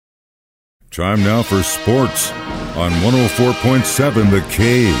Time now for sports on 104.7 The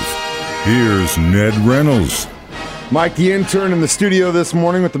Cave. Here's Ned Reynolds. Mike, the intern in the studio this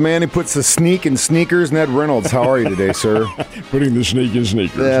morning with the man who puts the sneak in sneakers, Ned Reynolds. How are you today, sir? Putting the sneak in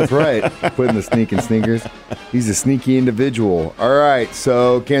sneakers. That's right. Putting the sneak in sneakers. He's a sneaky individual. All right,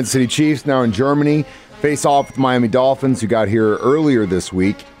 so Kansas City Chiefs now in Germany face off with the Miami Dolphins, who got here earlier this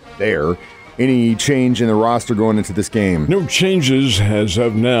week there. Any change in the roster going into this game? No changes as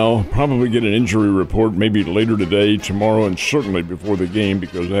of now. Probably get an injury report maybe later today, tomorrow, and certainly before the game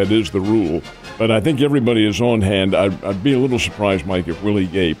because that is the rule. But I think everybody is on hand. I'd be a little surprised, Mike, if Willie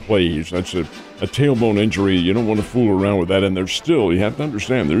Gay plays. That's a tailbone injury. You don't want to fool around with that. And there's still, you have to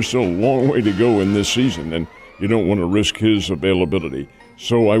understand, there's still a long way to go in this season, and you don't want to risk his availability.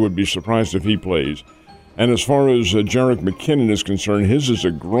 So I would be surprised if he plays. And as far as Jerick McKinnon is concerned, his is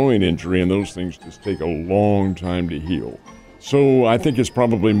a groin injury, and those things just take a long time to heal. So I think it's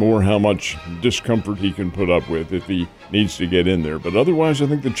probably more how much discomfort he can put up with if he needs to get in there. But otherwise, I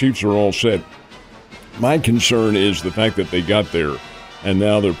think the Chiefs are all set. My concern is the fact that they got there, and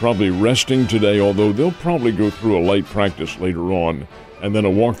now they're probably resting today, although they'll probably go through a light practice later on, and then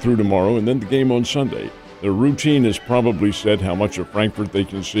a walkthrough tomorrow, and then the game on Sunday. Their routine is probably set how much of Frankfurt they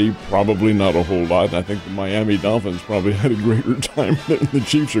can see, probably not a whole lot. I think the Miami Dolphins probably had a greater time than the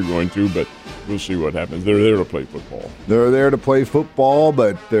Chiefs are going to, but we'll see what happens. They're there to play football. They're there to play football,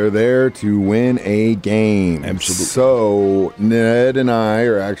 but they're there to win a game. Absolutely. So Ned and I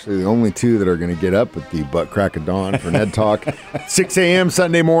are actually the only two that are going to get up at the butt crack of dawn for Ned Talk. 6 a.m.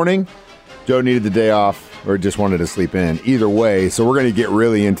 Sunday morning. Joe needed the day off or just wanted to sleep in. Either way, so we're going to get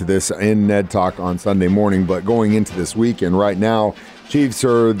really into this in Ned Talk on Sunday morning, but going into this weekend right now, Chiefs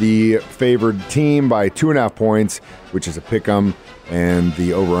are the favored team by 2.5 points, which is a pick-em, and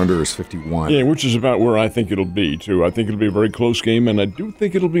the over-under is 51. Yeah, which is about where I think it'll be, too. I think it'll be a very close game, and I do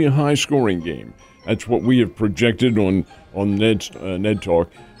think it'll be a high-scoring game. That's what we have projected on Ned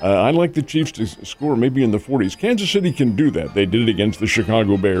Talk. I like the Chiefs to score maybe in the 40s. Kansas City can do that. They did it against the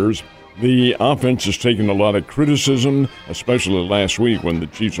Chicago Bears. The offense has taken a lot of criticism, especially last week when the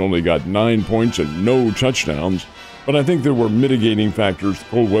Chiefs only got 9 points and no touchdowns. But I think there were mitigating factors.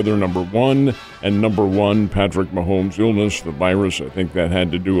 Cold weather, number one, and number one, Patrick Mahomes' illness, the virus. I think that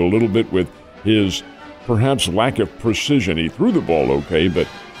had to do a little bit with his perhaps lack of precision. He threw the ball okay, but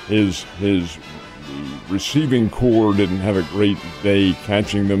his receiving core didn't have a great day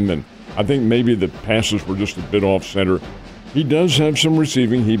catching them. And I think maybe the passes were just a bit off center. He does have some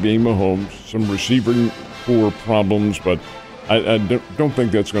receiving, he being Mahomes, some receiving core problems, but I don't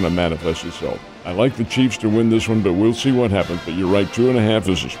think that's going to manifest itself. I like the Chiefs to win this one, but we'll see what happens. But you're right, 2.5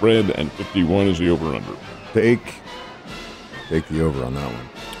 is the spread, and 51 is the over-under. Take the over on that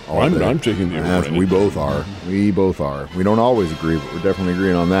one. I'm taking the over. We both are. We don't always agree, but we're definitely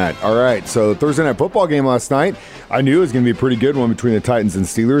agreeing on that. All right, so Thursday night football game last night. I knew it was going to be a pretty good one between the Titans and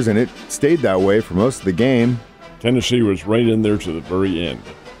Steelers, and it stayed that way for most of the game. Tennessee was right in there to the very end.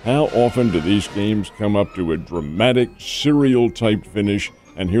 How often do these games come up to a dramatic, serial-type finish,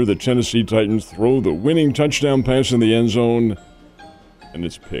 and here the Tennessee Titans throw the winning touchdown pass in the end zone, and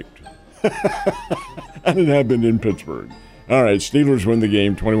it's picked. And it happened in Pittsburgh. All right, Steelers win the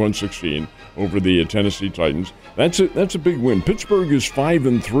game 21-16 over the Tennessee Titans. That's a big win. Pittsburgh is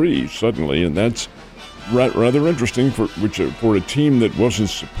 5-3 suddenly, and that's rather interesting for a team that wasn't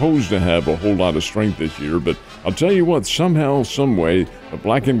supposed to have a whole lot of strength this year. But I'll tell you what, somehow, some way, the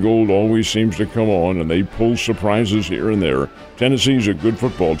black and gold always seems to come on, and they pull surprises here and there. Tennessee's a good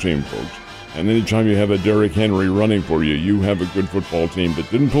football team, folks. And anytime you have a Derrick Henry running for you, you have a good football team. But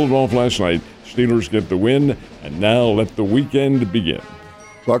didn't pull it off last night. Steelers get the win, and now let the weekend begin.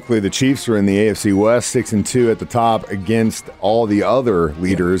 Luckily, the Chiefs are in the AFC West, 6-2 at the top against all the other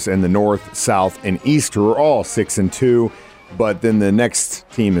leaders in the North, South, and East, who are all 6-2. But then the next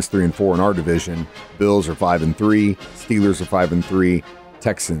team is 3-4 in our division. Bills are 5-3. Steelers are 5-3.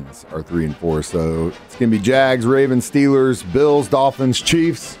 Texans are 3-4. So it's going to be Jags, Ravens, Steelers, Bills, Dolphins,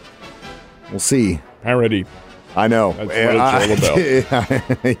 Chiefs. We'll see. Parity. I know. That's what it's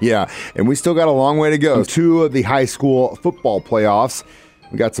all about. Yeah, and we still got a long way to go. 2 of the high school football playoffs.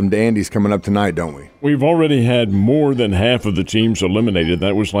 We got some dandies coming up tonight, don't we? We've already had more than half of the teams eliminated.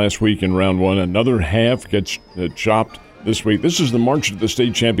 That was last week in round 1. Another half gets chopped this week. This is the march to the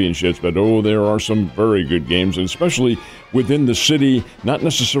state championships, but there are some very good games, and especially within the city, not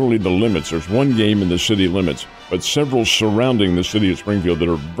necessarily the limits. There's one game in the city limits, but several surrounding the city of Springfield that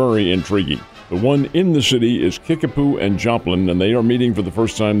are very intriguing. The one in the city is Kickapoo and Joplin, and they are meeting for the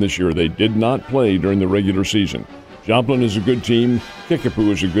first time this year. They did not play during the regular season. Joplin is a good team.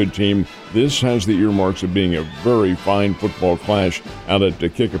 Kickapoo is a good team. This has the earmarks of being a very fine football clash out at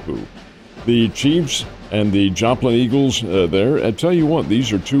Kickapoo. The Chiefs and the Joplin Eagles there. I tell you what,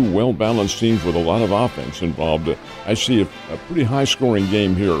 these are two well-balanced teams with a lot of offense involved. I see a pretty high-scoring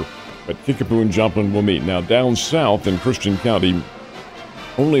game here, but Kickapoo and Joplin will meet. Now, down south in Christian County,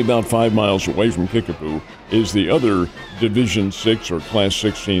 only about 5 miles away from Kickapoo, is the other Division 6 or Class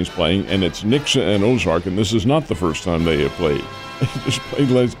 6 teams playing, and it's Nixa and Ozark, and this is not the first time they have played. They just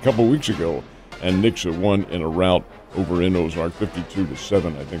played a couple weeks ago, and Nixa won in a rout over in Ozark,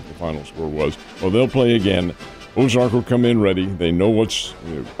 52-7, I think the final score was. Well, they'll play again. Ozark will come in ready. They know what's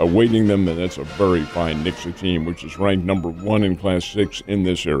awaiting them, and that's a very fine Nixa team, which is ranked number 1 in Class 6 in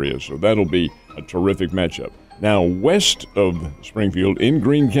this area. So that'll be a terrific matchup. Now, west of Springfield in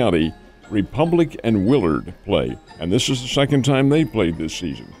Greene County, Republic and Willard play. And this is the second time they played this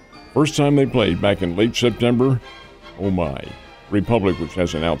season. First time they played back in late September, oh my. Republic, which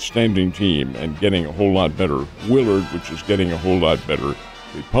has an outstanding team and getting a whole lot better. Willard, which is getting a whole lot better.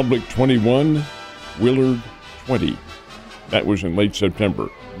 Republic 21, Willard 20. That was in late September.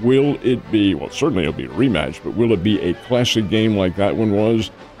 Will it be, well, certainly it'll be a rematch, but will it be a classic game like that one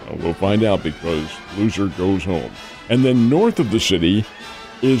was? Well, we'll find out because loser goes home. And then north of the city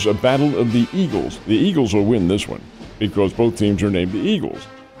is a battle of the Eagles. The Eagles will win this one because both teams are named the Eagles.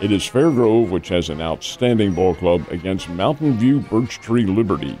 It is Fairgrove, which has an outstanding ball club, against Mountain View Birch Tree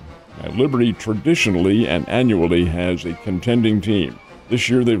Liberty. Now, Liberty traditionally and annually has a contending team. This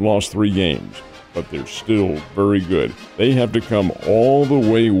year they've lost 3 games, but they're still very good. They have to come all the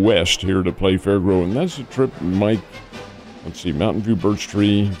way west here to play Fairgrove, and that's a trip, Mike. Let's see, Mountain View Birch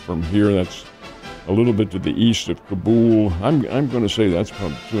Tree from here, that's a little bit to the east of Kabul. I'm going to say that's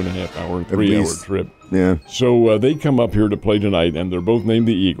probably 2.5 hour, 3 hour trip. Yeah. So they come up here to play tonight, and they're both named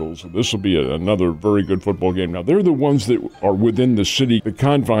the Eagles. So this will be another very good football game. Now, they're the ones that are within the city, the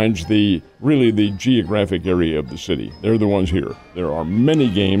confines, really the geographic area of the city. They're the ones here. There are many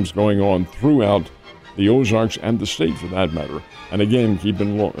games going on throughout the Ozarks and the state, for that matter. And again, keep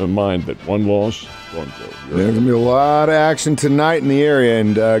in mind that one loss, one go. There's going to be a lot of action tonight in the area,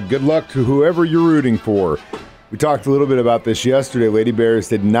 and good luck to whoever you're rooting for. We talked a little bit about this yesterday. Lady Bears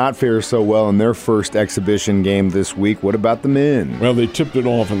did not fare so well in their first exhibition game this week. What about the men? Well, they tipped it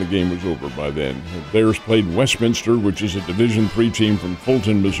off and the game was over by then. The Bears played Westminster, which is a Division III team from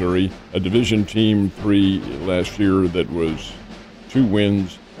Fulton, Missouri, a Division Team 3 last year that was 2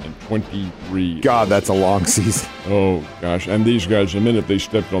 wins and 23. God, that's a long season. Oh, gosh. And these guys, the minute they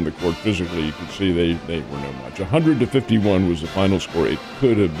stepped on the court physically, you could see they were no match. 100-51 was the final score. It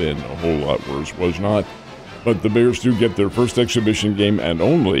could have been a whole lot worse, was not. But the Bears do get their first exhibition game and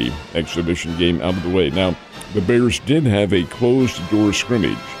only exhibition game out of the way. Now, the Bears did have a closed-door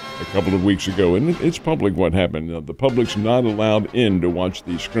scrimmage a couple of weeks ago, and it's public what happened. Now, the public's not allowed in to watch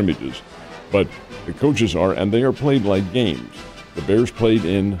these scrimmages, but the coaches are, and they are played like games. The Bears played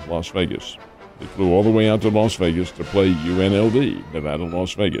in Las Vegas. They flew all the way out to Las Vegas to play UNLV,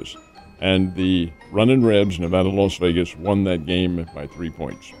 Nevada-Las Vegas. And the Runnin' Rebs, Nevada-Las Vegas, won that game by 3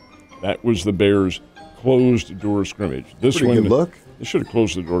 points. That was the Bears' closed-door scrimmage. This Pretty one, good look. They should have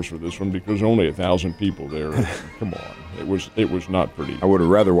closed the doors for this one because only 1,000 people there. Come on, it was not pretty. I would have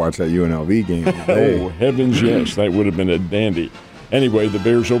rather watched that UNLV game today. Oh, heavens, yes, that would have been a dandy. Anyway, the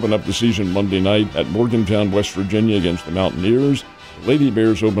Bears open up the season Monday night at Morgantown, West Virginia against the Mountaineers. The Lady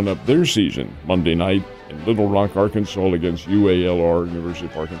Bears open up their season Monday night in Little Rock, Arkansas against UALR, University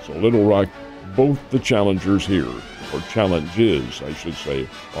of Arkansas. Little Rock, both the challengers here, or challenges, I should say,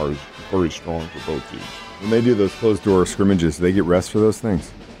 are very strong for both teams. When they do those closed-door scrimmages, do they get rest for those things?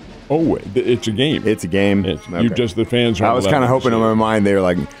 Oh, it's a game. It's a game. You just, the fans are. I was kind of hoping in my mind they were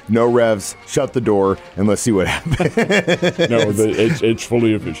like, no revs, shut the door, and let's see what happens. No, it's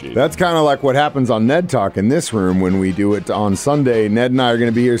fully officiated. That's kind of like what happens on Ned Talk in this room when we do it on Sunday. Ned and I are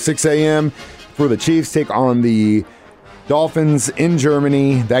going to be here 6 a.m. for the Chiefs take on the Dolphins in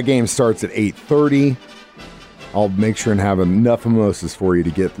Germany. That game starts at 8:30. I'll make sure and have enough mimosas for you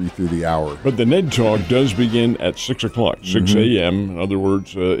to get through the hour. But the Ned Talk does begin at 6 o'clock, 6 a.m. In other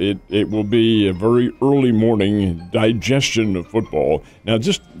words, it will be a very early morning digestion of football. Now,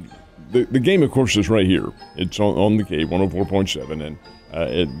 just the game, of course, is right here. It's on the Cave, 104.7,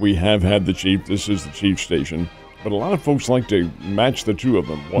 and we have had the Chief. This is the Chief station. But a lot of folks like to match the two of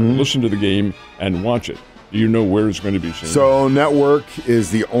them, listen to the game and watch it. Do you know where it's going to be seen? So network is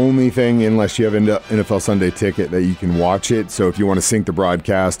the only thing, unless you have an NFL Sunday ticket, that you can watch it. So if you want to sync the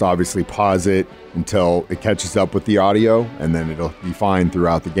broadcast, obviously pause it until it catches up with the audio, and then it'll be fine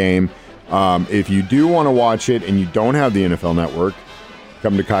throughout the game. If you do want to watch it and you don't have the NFL network,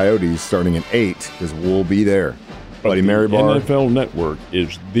 come to Coyotes starting at 8 because we'll be there. But Bloody the Mary Bar. NFL Network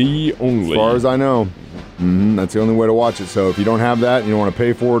is the only. As far as I know. That's the only way to watch it. So if you don't have that and you don't want to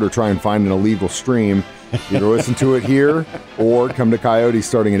pay for it or try and find an illegal stream, either listen to it here or come to Coyote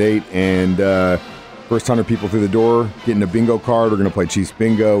starting at 8. And first 100 people through the door getting a bingo card. We're going to play Chiefs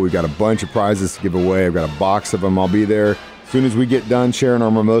Bingo. We've got a bunch of prizes to give away. I've got a box of them. I'll be there as soon as we get done sharing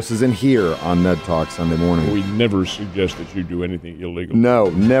our mimosas in here on Ned Talk Sunday morning. We never suggest that you do anything illegal. No,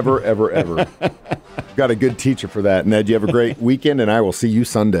 never, ever, ever. Got a good teacher for that. Ned, you have a great weekend, and I will see you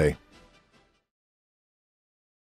Sunday.